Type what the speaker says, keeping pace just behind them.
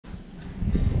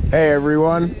Hey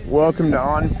everyone, welcome to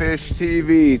On Fish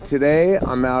TV. Today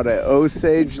I'm out at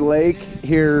Osage Lake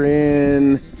here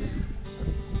in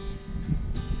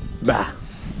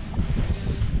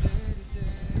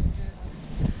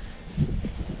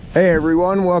Hey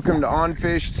everyone, welcome to On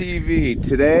Fish TV.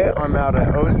 Today I'm out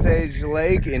at Osage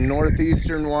Lake in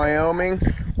northeastern Wyoming.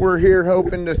 We're here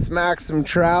hoping to smack some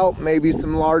trout, maybe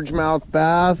some largemouth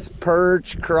bass,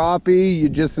 perch, crappie. You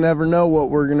just never know what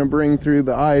we're gonna bring through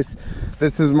the ice.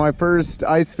 This is my first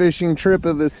ice fishing trip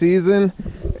of the season,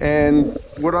 and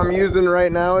what I'm using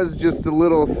right now is just a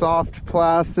little soft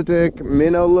plastic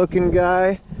minnow looking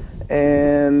guy.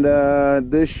 And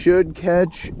this should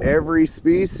catch every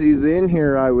species in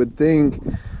here, I would think.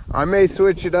 I may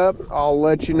switch it up. I'll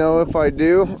let you know if I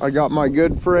do. I got my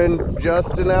good friend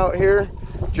Justin out here.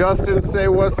 Justin, say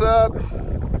what's up. What's up,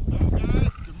 guys?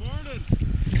 Good morning.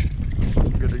 I'm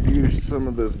gonna use some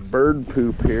of this bird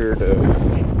poop here to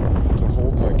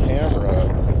hold my camera up.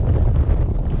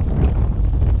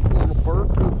 A little bird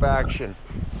poop action.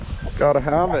 Gotta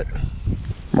have it.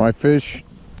 My fish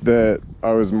that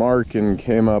I was marking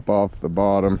came up off the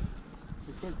bottom.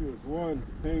 Looks like there's one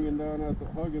hanging down at the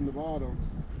hugging the bottom.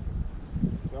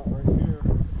 Got right here.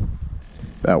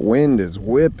 That wind is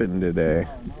whipping today.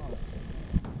 Oh, no.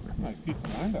 Nice piece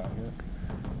of land out here.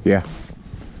 Yeah.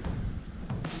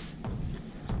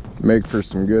 Make for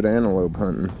some good antelope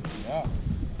hunting. Yeah.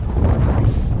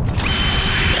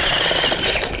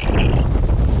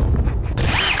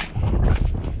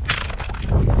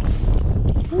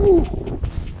 Woo.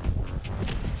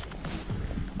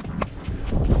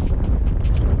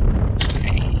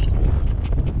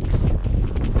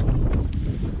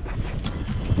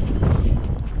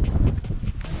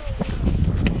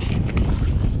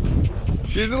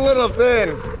 She's a little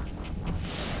thin.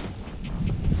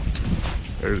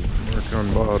 There's a mark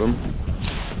on bottom.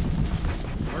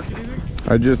 Mark anything?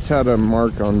 I just had a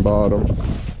mark on bottom.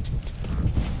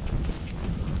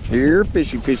 Here,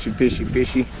 fishy, fishy, fishy,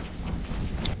 fishy.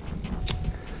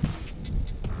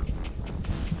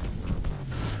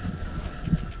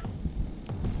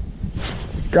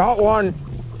 Got one.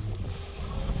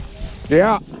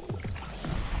 Yeah.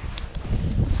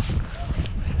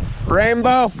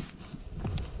 Rainbow.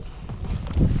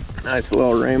 Nice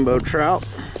little rainbow trout.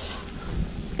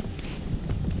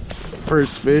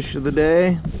 First fish of the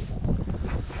day.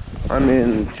 I'm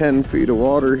in 10 feet of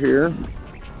water here.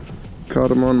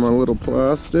 Caught him on my little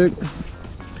plastic.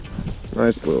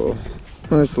 Nice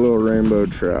little rainbow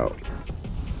trout.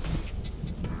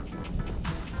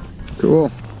 Cool.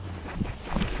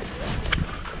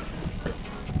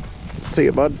 See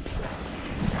you, bud.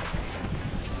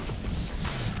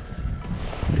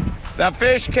 That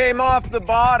fish came off the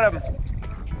bottom.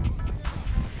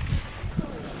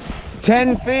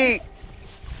 10 feet.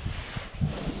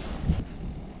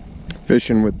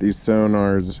 Fishing with these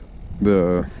sonars,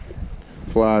 the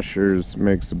flashers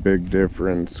makes a big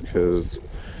difference because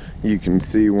you can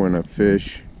see when a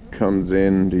fish comes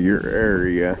into your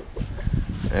area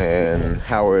and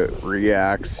how it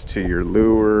reacts to your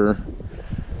lure.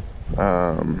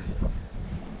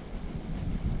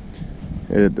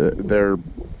 They're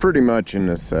pretty much a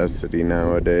necessity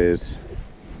nowadays.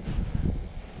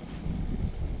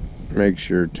 Makes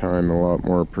your time a lot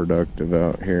more productive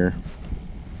out here.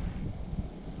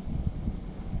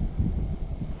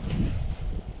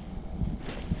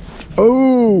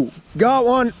 Oh, got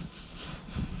one.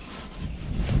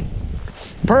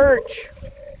 Perch.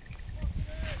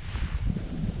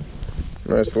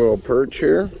 Nice little perch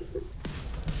here.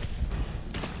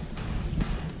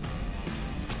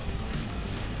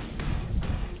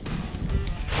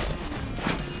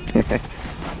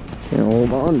 Can't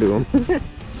hold on to them.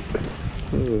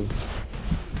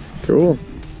 Cool.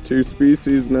 2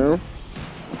 species now.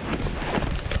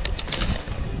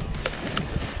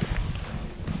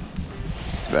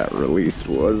 That release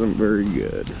wasn't very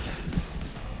good.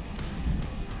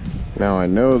 Now I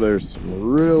know there's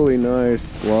some really nice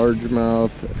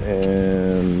largemouth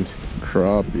and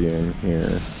crappie in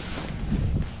here.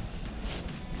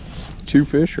 2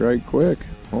 fish right quick.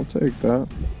 I'll take that.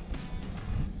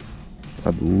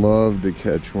 I'd love to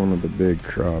catch one of the big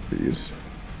crappies.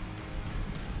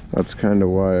 That's kind of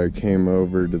why I came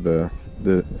over to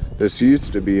this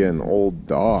used to be an old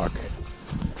dock,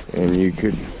 and you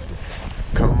could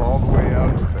come all the way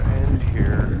out to the end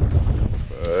here,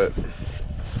 but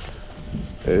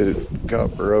it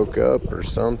got broke up or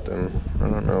something. I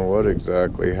don't know what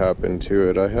exactly happened to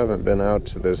it. I haven't been out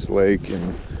to this lake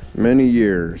in many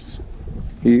years.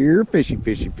 Here, fishy,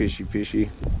 fishy, fishy, fishy.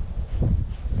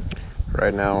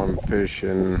 Right now I'm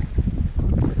fishing,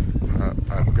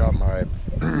 I've got my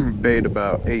bait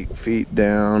about 8 feet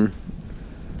down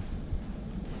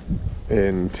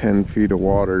in 10 feet of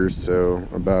water, so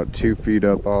about 2 feet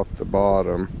up off the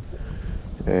bottom.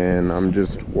 And I'm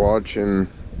just watching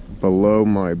below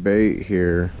my bait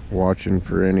here, watching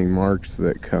for any marks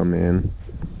that come in.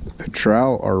 The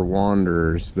trout are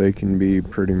wanderers. They can be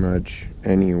pretty much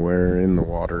anywhere in the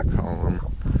water column.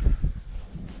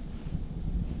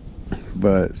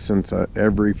 But since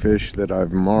every fish that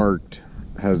I've marked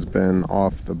has been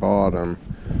off the bottom,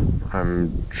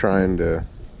 I'm trying to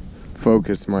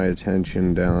focus my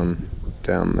attention down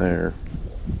there.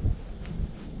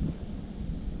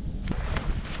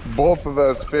 Both of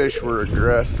those fish were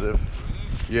aggressive.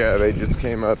 Yeah, they just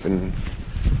came up and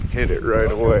hit it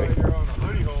right away.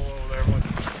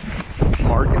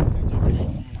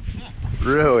 Marking?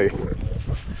 Really?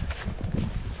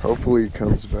 Hopefully he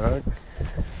comes back.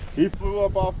 He flew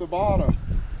up off the bottom.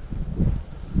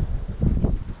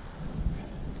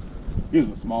 Here's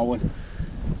a small one.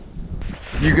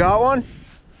 You got one?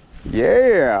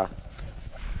 Yeah.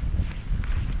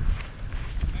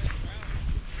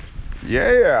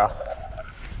 Yeah.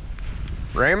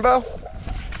 Rainbow?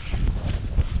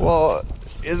 Well,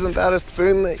 isn't that a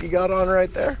spoon that you got on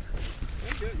right there?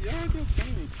 Yeah, I just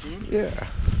found a spoon. Yeah.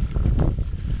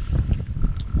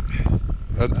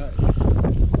 That's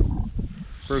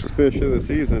first fish of the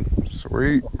season.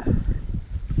 Sweet.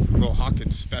 Little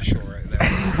Hawkins special right there.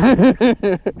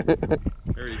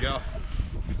 There you go.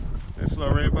 Nice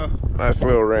little rainbow. Nice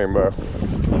little rainbow.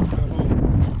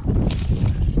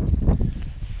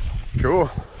 Cool.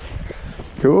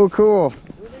 Cool, cool.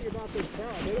 The thing about this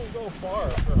trout, they don't go far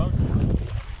for hunting.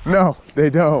 No, they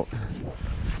don't.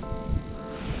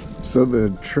 So the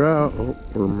trout, oh,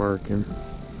 we're marking.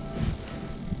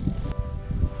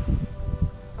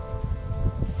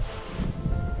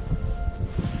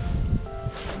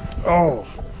 Oh!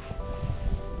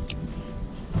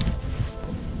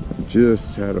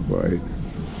 Just had a bite.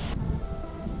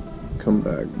 Come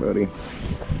back, buddy.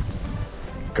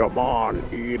 Come on,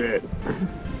 eat it.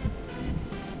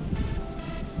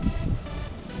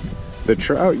 The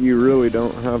trout you really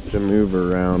don't have to move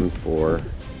around for,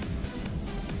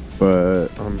 but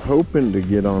I'm hoping to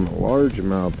get on a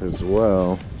largemouth as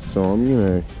well. So I'm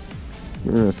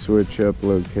gonna switch up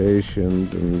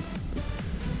locations and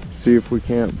see if we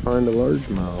can't find a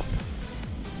largemouth.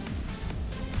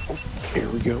 Here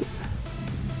we go.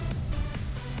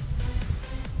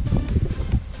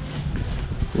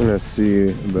 I'm gonna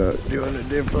see about doing a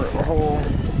different hole.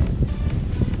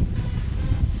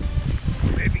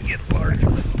 Maybe get a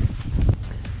largemouth.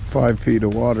 5 feet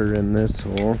of water in this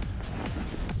hole.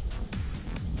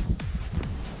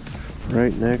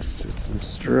 Right next to some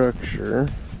structure.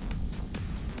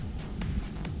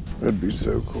 That'd be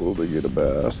so cool to get a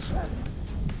bass.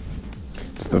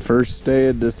 It's the first day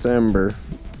of December.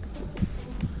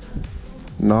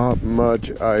 Not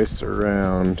much ice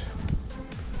around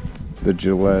the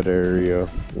Gillette area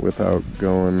without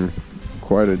going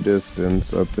quite a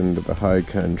distance up into the high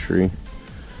country.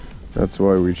 That's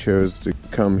why we chose to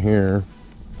come here.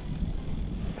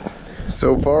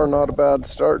 So far, not a bad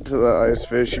start to the ice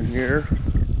fishing here.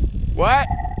 What?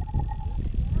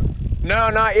 No,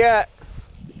 not yet.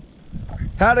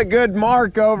 Had a good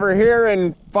mark over here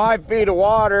in 5 feet of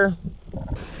water.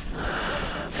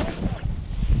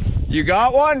 You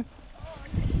got one?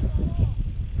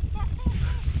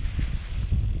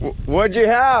 What'd you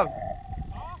have?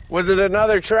 Was it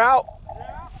another trout?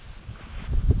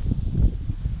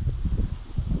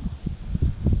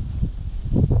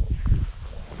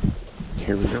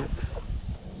 Here we go.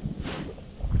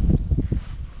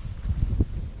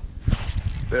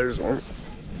 There's one.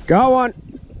 Got one.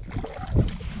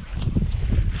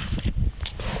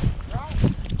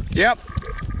 Yep.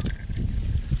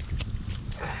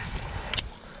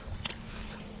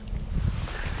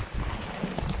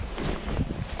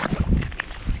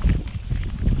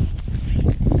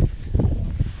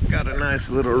 Got a nice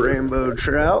little rainbow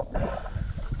trout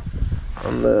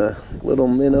on the little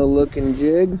minnow looking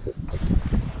jig.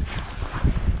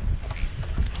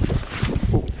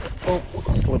 Oh,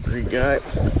 slippery guy.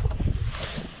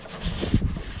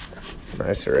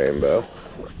 Nice rainbow.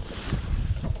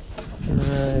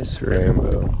 Nice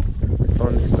rainbow.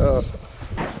 Fun stuff.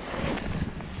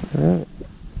 Alright.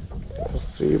 We'll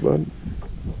see you, bud.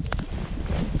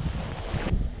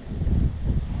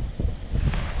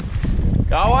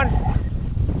 Got one?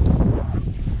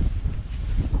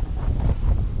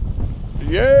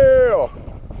 Yeah!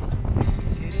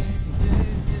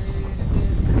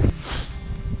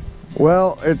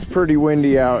 Well, it's pretty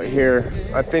windy out here.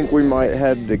 I think we might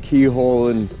head to Keyhole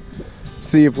and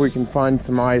see if we can find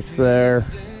some ice there.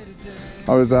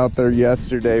 I was out there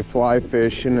yesterday fly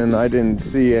fishing and I didn't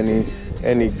see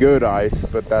any good ice,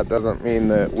 but that doesn't mean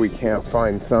that we can't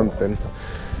find something.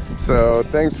 So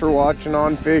thanks for watching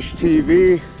On Fish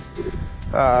TV.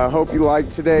 Hope you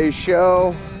liked today's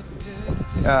show.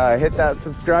 Hit that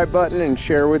subscribe button and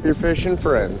share with your fishing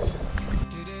friends.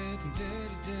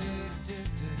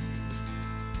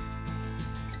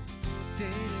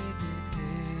 Did